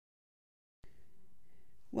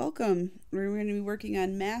Welcome. We're going to be working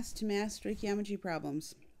on mass-to-mass stoichiometry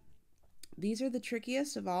problems. These are the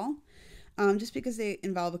trickiest of all, just because they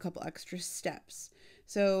involve a couple extra steps.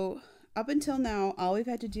 So up until now, all we've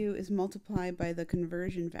had to do is multiply by the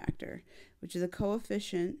conversion factor, which is a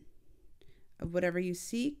coefficient of whatever you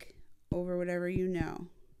seek over whatever you know.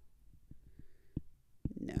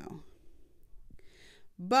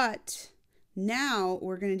 But now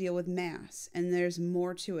we're going to deal with mass, and there's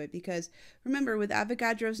more to it because remember, with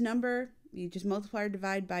Avogadro's number, you just multiply or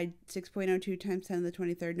divide by 6.02 times 10 to the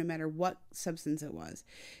 23rd, no matter what substance it was.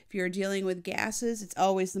 If you're dealing with gases, it's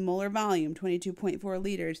always the molar volume, 22.4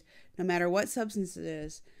 liters, no matter what substance it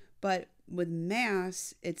is. But with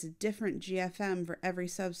mass, it's a different GFM for every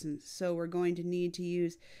substance, so we're going to need to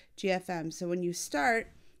use GFM. So when you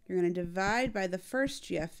start, you're going to divide by the first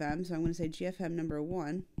GFM, so I'm going to say GFM number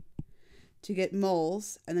 1, to get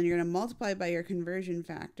moles, and then you're going to multiply by your conversion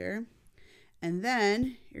factor, and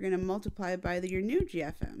then you're going to multiply by your new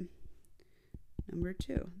GFM, number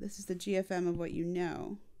 2. This is the GFM of what you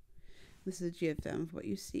know. This is the GFM of what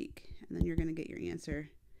you seek, and then you're going to get your answer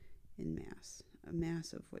in mass, a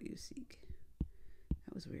mass of what you seek.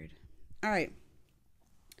 That was weird. All right.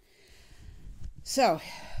 So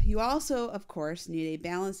you also, of course, need a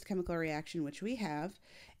balanced chemical reaction, which we have,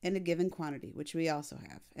 and a given quantity, which we also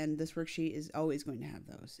have. And this worksheet is always going to have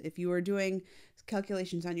those. If you were doing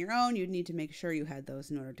calculations on your own, you'd need to make sure you had those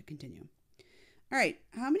in order to continue. All right,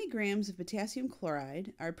 how many grams of potassium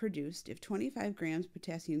chloride are produced if 25 grams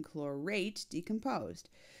potassium chlorate decomposed?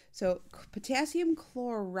 So potassium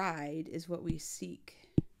chloride is what we seek.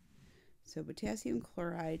 So potassium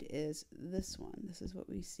chloride is this one. This is what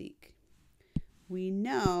we seek. We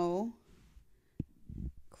know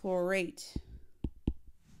chlorate.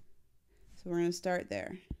 So we're going to start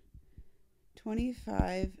there.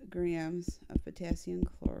 25 grams of potassium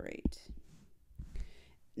chlorate.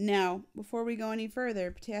 Now, before we go any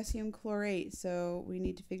further, potassium chlorate, so we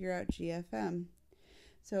need to figure out GFM.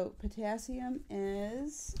 So potassium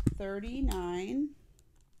is 39.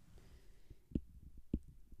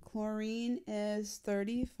 Chlorine is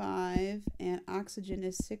 35, and oxygen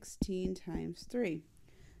is 16 times 3.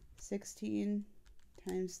 16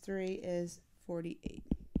 times 3 is 48.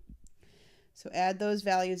 So add those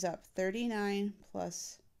values up. 39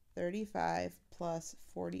 plus 35 plus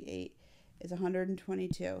 48 is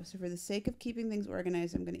 122. So for the sake of keeping things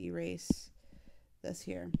organized, I'm going to erase this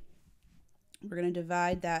here. We're going to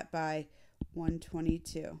divide that by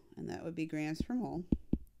 122, and that would be grams per mole.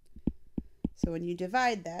 So when you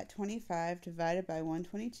divide that, 25 divided by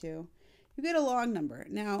 122, you get a long number.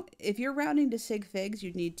 Now, if you're rounding to sig figs,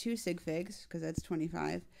 you'd need 2 sig figs, because that's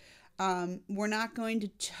 25. We're not going to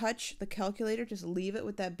touch the calculator, just leave it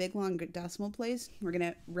with that big long decimal place. We're going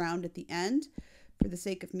to round at the end. For the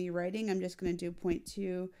sake of me writing, I'm just going to do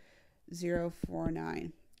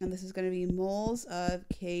 0.2049. And this is going to be moles of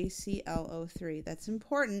KClO3. That's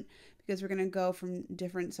important because we're going to go from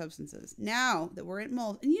different substances. Now that we're at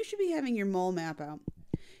moles, and you should be having your mole map out,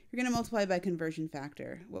 you're going to multiply by conversion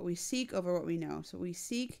factor. What we seek over what we know. So what we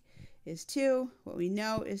seek is 2. What we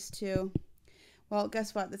know is 2. Well,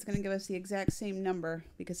 guess what? That's going to give us the exact same number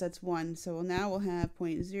because that's 1. So now we'll have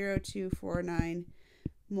 0.0249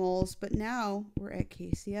 moles, but now we're at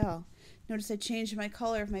KCl. Notice I changed my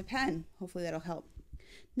color of my pen. Hopefully that'll help.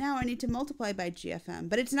 Now I need to multiply by GFM,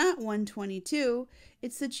 but it's not 122.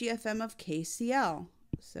 It's the GFM of KCl.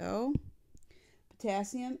 So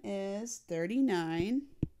potassium is 39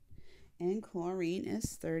 and chlorine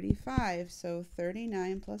is 35. So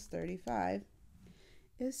 39 plus 35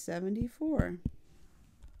 is 74.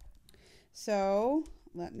 So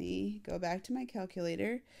let me go back to my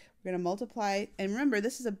calculator. We're going to multiply, and remember,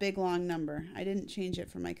 this is a big long number. I didn't change it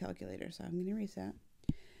from my calculator, so I'm going to erase that.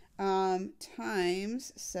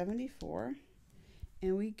 Times 74,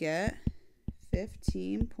 and we get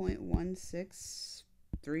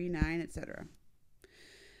 15.1639, etc.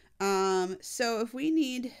 So if we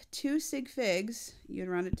need 2 sig figs, you'd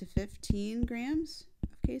round it to 15 grams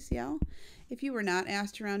of KCl. If you were not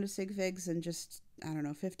asked to round to sig figs, then just, I don't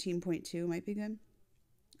know, 15.2 might be good.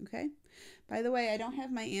 Okay. By the way, I don't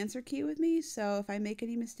have my answer key with me, so if I make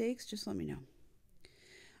any mistakes, just let me know.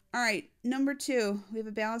 All right, number 2, we have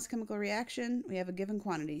a balanced chemical reaction. We have a given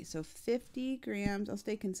quantity. So 50 grams, I'll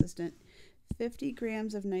stay consistent, 50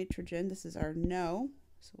 grams of nitrogen. This is our no,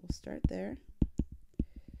 so we'll start there.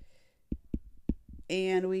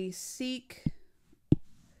 And we seek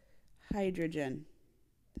hydrogen.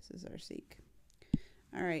 This is our seek.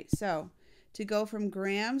 All right, so to go from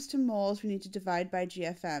grams to moles, we need to divide by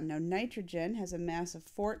GFM. Now, nitrogen has a mass of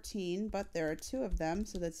 14, but there are 2 of them,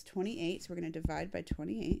 so that's 28. So we're going to divide by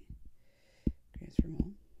 28. grams per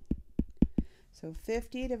mole. So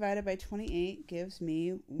 50 divided by 28 gives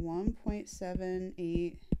me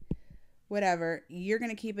 1.78, whatever. You're going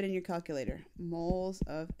to keep it in your calculator. Moles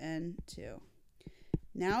of N2.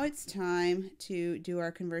 Now it's time to do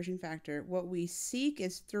our conversion factor. What we seek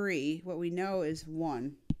is 3. What we know is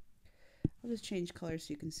 1. I'll just change colors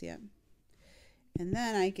so you can see it. And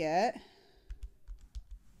then I get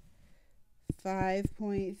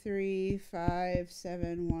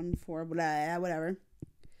 5.35714, blah, whatever,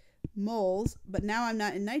 moles. But now I'm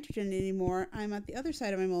not in nitrogen anymore. I'm at the other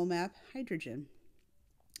side of my mole map, hydrogen.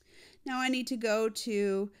 Now I need to go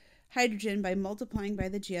to hydrogen by multiplying by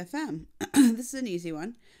the GFM. This is an easy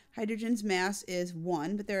one. Hydrogen's mass is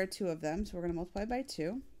 1, but there are 2 of them, so we're going to multiply by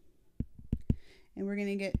 2. And we're going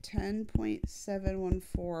to get 10.714,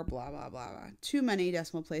 blah, blah, blah, blah. Too many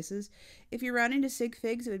decimal places. If you're rounding to sig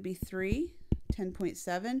figs, it would be 3,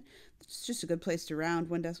 10.7. It's just a good place to round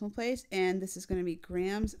 1 decimal place. And this is going to be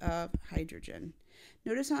grams of hydrogen.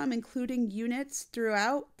 Notice how I'm including units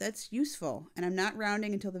throughout. That's useful. And I'm not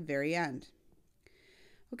rounding until the very end.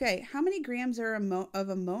 Okay, how many grams of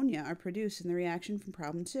ammonia are produced in the reaction from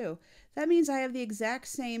problem 2? That means I have the exact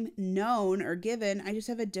same known or given. I just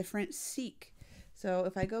have a different seek. So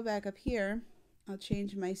if I go back up here, I'll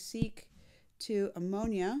change my seek to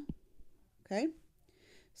ammonia. Okay.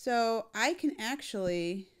 So I can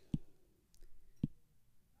actually,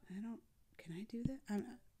 can I do that?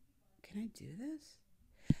 Can I do this?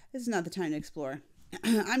 This is not the time to explore.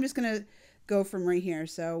 I'm just going to go from right here.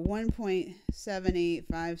 So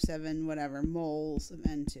 1.7857, whatever, moles of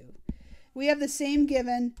N2. We have the same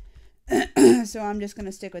given, so I'm just going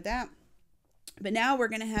to stick with that. But now we're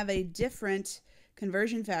going to have a different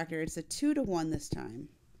conversion factor. It's a 2 to 1 this time.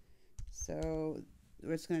 So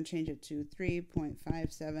we're just going to change it to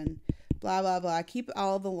 3.57, blah, blah, blah. Keep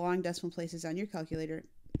all the long decimal places on your calculator,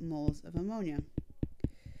 moles of ammonia.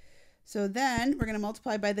 So then we're going to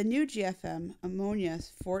multiply by the new GFM. Ammonia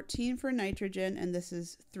is 14 for nitrogen, and this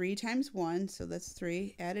is 3 times 1, so that's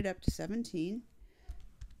 3, added up to 17.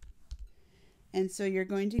 And so you're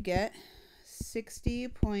going to get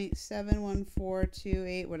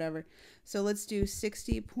 60.71428, whatever. So let's do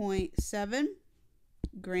 60.7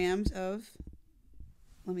 grams of,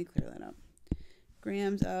 let me clear that up,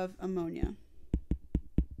 grams of ammonia.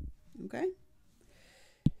 Okay?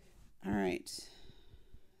 All right.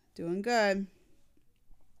 Doing good.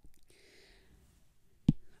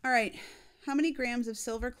 All right. How many grams of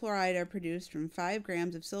silver chloride are produced from 5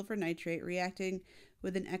 grams of silver nitrate reacting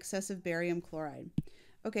with an excess of barium chloride?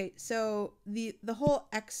 Okay, so the whole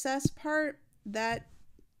excess part, that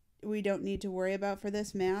we don't need to worry about for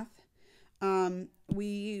this math.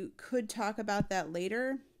 We could talk about that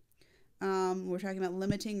later. We're talking about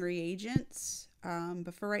limiting reagents,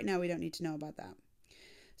 but for right now, we don't need to know about that.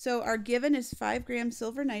 So our given is 5 grams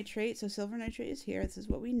silver nitrate. So silver nitrate is here. This is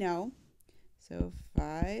what we know. So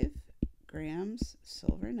 5 grams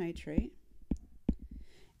silver nitrate.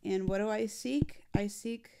 And what do I seek? I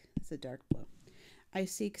seek, it's a dark blue. I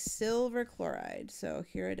seek silver chloride. So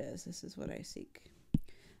here it is. This is what I seek.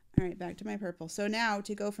 All right, back to my purple. So now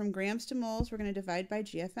to go from grams to moles, we're going to divide by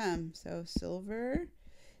GFM. So silver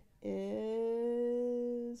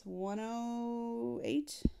is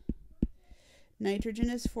 108. Nitrogen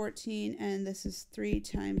is 14, and this is 3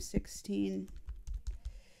 times 16.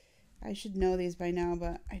 I should know these by now,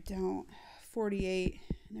 but I don't. 48.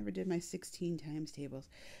 I never did my 16 times tables.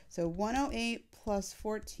 So 108 plus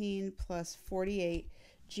 14 plus 48.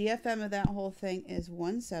 GFM of that whole thing is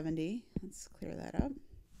 170. Let's clear that up.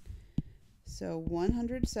 So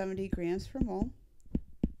 170 grams per mole.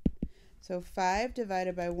 So 5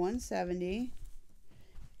 divided by 170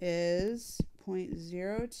 is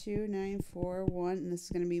 0.02941, and this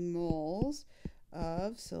is going to be moles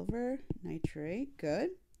of silver nitrate.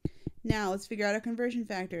 Good. Now let's figure out a conversion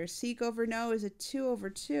factor. Seek over know is a 2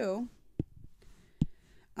 over 2.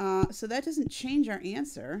 So that doesn't change our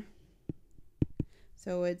answer.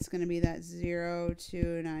 So it's going to be that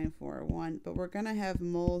 0.2941, but we're going to have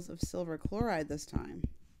moles of silver chloride this time.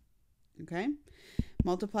 Okay.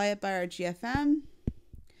 Multiply it by our GFM.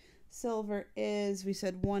 Silver is, we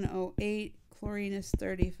said 108. Chlorine is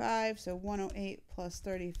 35, so 108 plus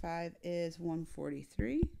 35 is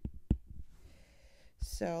 143.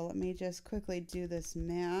 So let me just quickly do this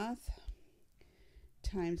math.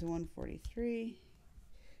 Times 143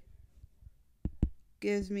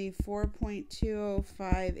 gives me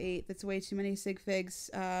 4.2058. That's way too many sig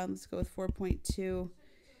figs. Let's go with 4.2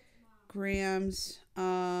 grams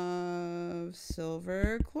of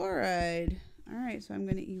silver chloride. All right, so I'm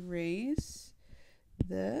going to erase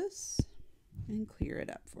this and clear it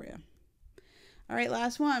up for you. All right,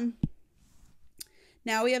 last one.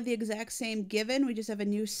 Now we have the exact same given. We just have a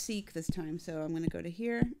new seek this time. So I'm going to go to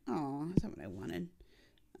here. Oh, that's not what I wanted.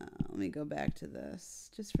 Let me go back to this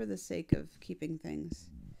just for the sake of keeping things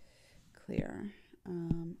clear.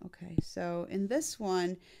 Okay, so in this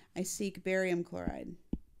one, I seek barium chloride.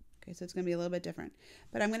 Okay, so it's going to be a little bit different.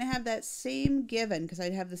 But I'm going to have that same given, because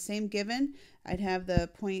I'd have the same given. I'd have the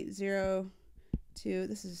 0.02,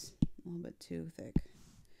 this is a little bit too thick,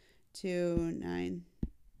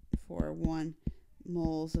 2941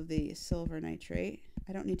 moles of the silver nitrate.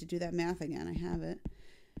 I don't need to do that math again, I have it.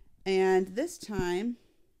 And this time,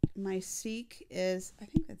 my seek is, I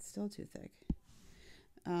think that's still too thick,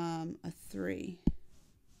 a 3.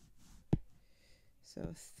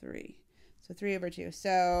 So 3. So 3 over 2.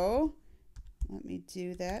 So let me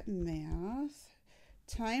do that math.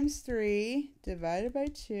 Times 3 divided by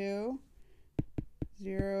 2,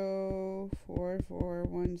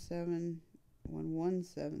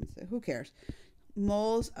 0.44171117. So who cares?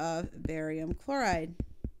 Moles of barium chloride.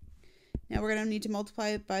 Now we're going to need to multiply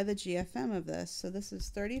it by the GFM of this. So this is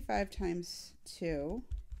 35 times 2.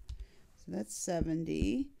 So that's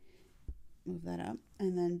 70. Move that up.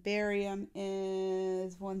 And then barium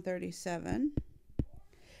is 137.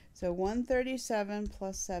 So 137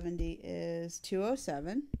 plus 70 is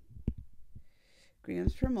 207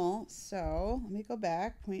 grams per mole. So let me go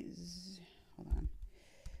back. Hold on.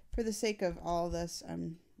 For the sake of all this,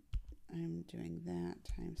 I'm doing that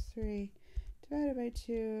times 3 divided by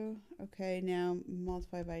 2. Okay, now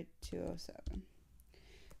multiply by 207.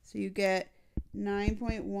 So you get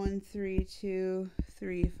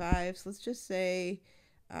 9.13235. So let's just say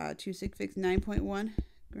 9.1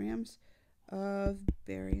 grams of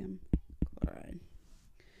barium chloride.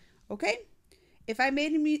 Okay. If I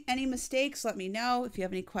made any mistakes, let me know. If you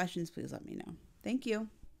have any questions, please let me know. Thank you.